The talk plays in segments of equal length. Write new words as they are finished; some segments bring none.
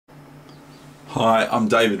Hi, I'm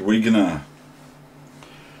David Weegenaar.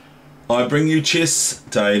 I bring you chess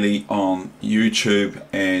daily on YouTube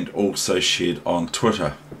and also shared on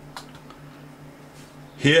Twitter.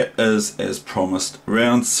 Here is, as promised,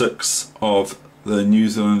 round 6 of the New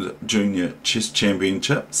Zealand Junior Chess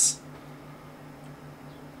Championships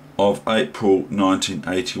of April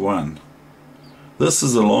 1981. This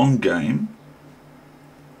is a long game,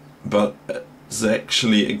 but it's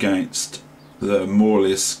actually against the more or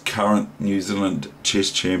less current New Zealand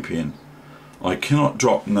chess champion. I cannot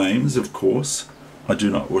drop names, of course, I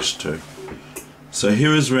do not wish to. So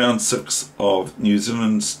here is round 6 of New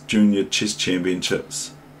Zealand's Junior Chess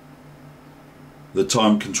Championships. The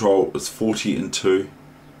time control is 40 in 2,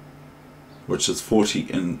 which is 40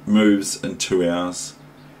 in moves in 2 hours,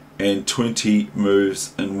 and 20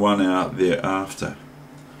 moves in 1 hour thereafter.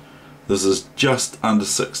 This is just under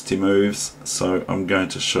 60 moves, so I'm going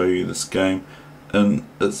to show you this game in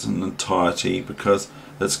its entirety because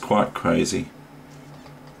it's quite crazy.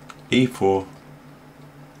 E4,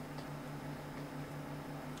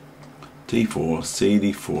 D4,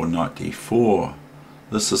 CD4, Knight D4.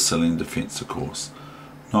 This is Sicilian defense, of course.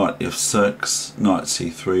 Knight F6, Knight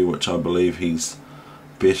C3, which I believe he's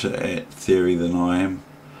better at theory than I am.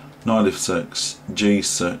 Knight F6,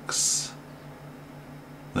 G6.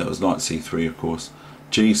 That was Knight C3, of course.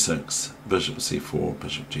 G6, Bishop C4,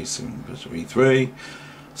 Bishop G7, Bishop E3.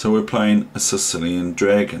 So we're playing a Sicilian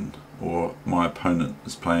dragon, or my opponent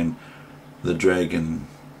is playing the dragon,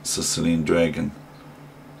 Sicilian dragon,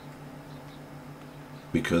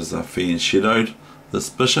 because I've fee and shadowed this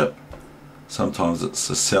bishop. Sometimes it's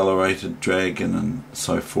accelerated dragon and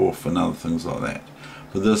so forth and other things like that.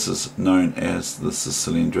 But this is known as the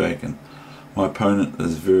Sicilian dragon. My opponent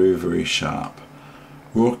is very, very sharp.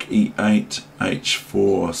 Rook E8,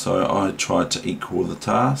 H4, so I tried to equal the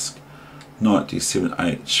task. Knight D7,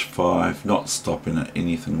 H5, not stopping at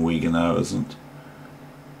anything Weegenaar isn't.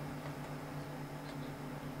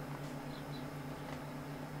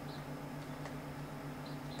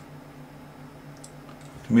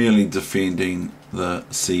 Merely defending the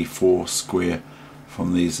C4 square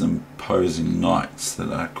from these imposing knights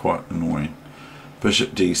that are quite annoying.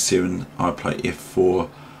 Bishop D7, I play F4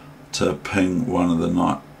 to ping the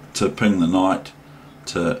knight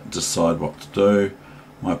to decide what to do.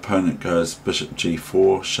 My opponent goes Bishop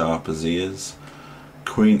G4, sharp as he is.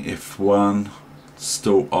 Queen F1,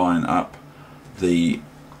 still eyeing up the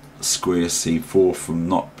square C4 from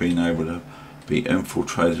not being able to be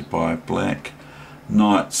infiltrated by black.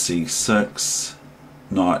 Knight C6,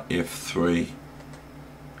 Knight F3,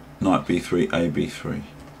 Knight B3, AB3.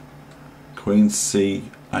 Queen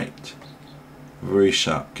C8. Very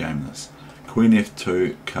sharp game this. Queen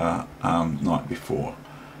F2, Knight B4.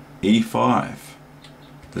 E5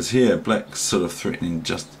 is here. Black sort of threatening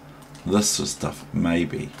just this sort of stuff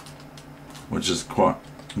maybe, which is quite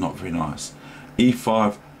not very nice.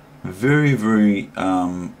 E5, very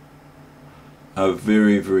a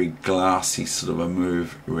very glassy sort of a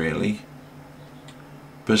move really.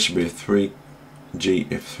 Bishop F3, G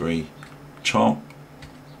F3, chomp.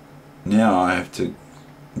 Now I have to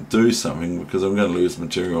do something because I'm going to lose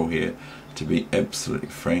material here, to be absolutely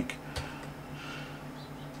frank.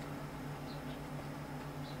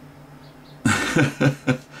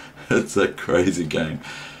 It's a crazy game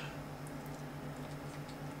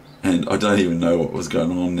and I don't even know what was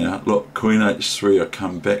going on now. Look, Queen H3, I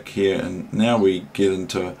come back here and now we get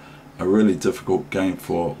into a really difficult game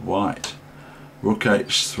for white. Rook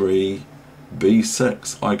H3,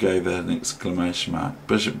 B6, I gave that an exclamation mark.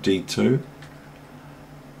 Bishop D2,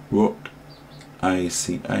 Rook A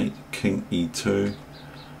C8, King E2,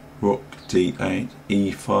 Rook D8,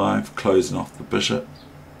 E5, closing off the bishop.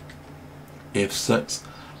 F6,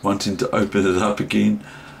 wanting to open it up again.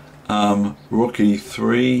 Rook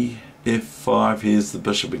E3, F5, here's the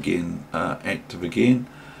bishop again, active again.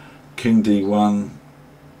 King D1,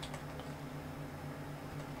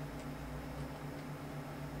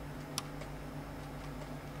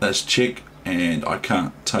 that's check, and I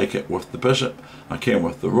can't take it with the bishop. I can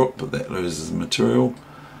with the rook, but that loses material.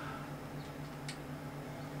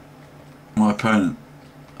 My opponent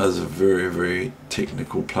is a very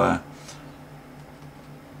technical player.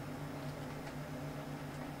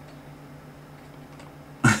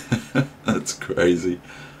 That's crazy.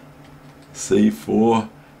 C4,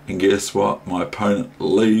 and guess what? My opponent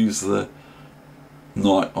leaves the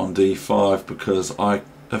knight on D5 because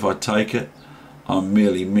if I take it, I'm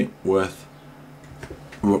merely met with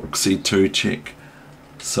Rook C2 check.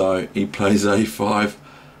 So he plays A5.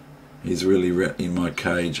 He's really rattling my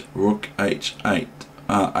cage. Rook H8,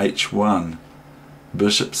 H1,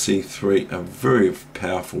 Bishop c3, a very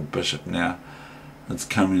powerful bishop now. It's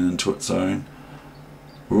coming into its own.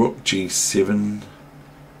 Rook g7,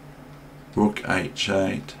 rook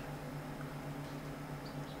h8.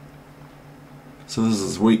 So this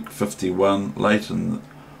is week 51, late in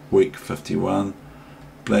week 51.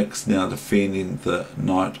 Black's now defending the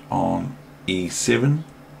knight on e7.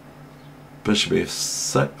 Bishop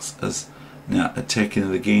f6 is now attacking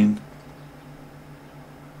it again.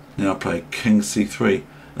 Now play king c3.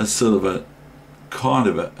 It's sort of a kind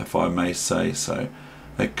of a, if I may say so,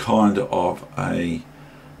 a kind of a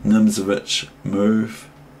Nimzovich move.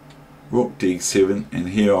 Rook d7, and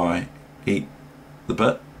here I eat the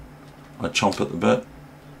bit. I chomp at the bit,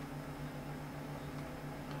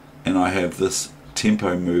 and I have this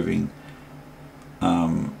tempo moving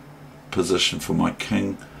position for my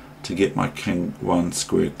king to get my king one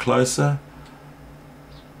square closer,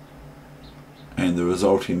 and the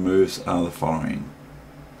resulting moves are the following.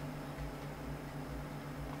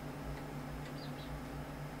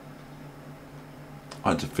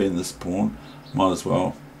 I defend this pawn, might as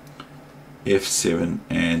well. f7,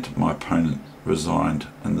 and my opponent resigned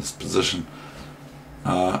in this position.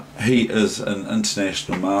 He is an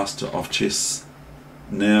international master of chess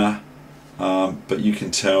now, but you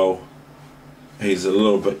can tell he's a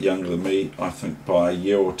little bit younger than me, I think by a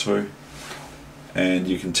year or two, and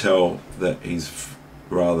you can tell that he's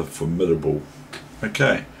rather formidable.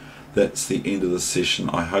 Okay, that's the end of the session.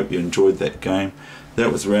 I hope you enjoyed that game.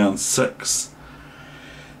 That was round 6.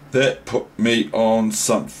 That put me on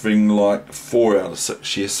something like 4 out of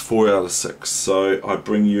 6. Yes, 4 out of 6. So I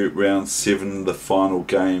bring you round 7, the final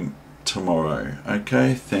game, tomorrow.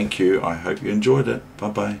 Okay, thank you. I hope you enjoyed it. Bye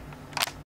bye.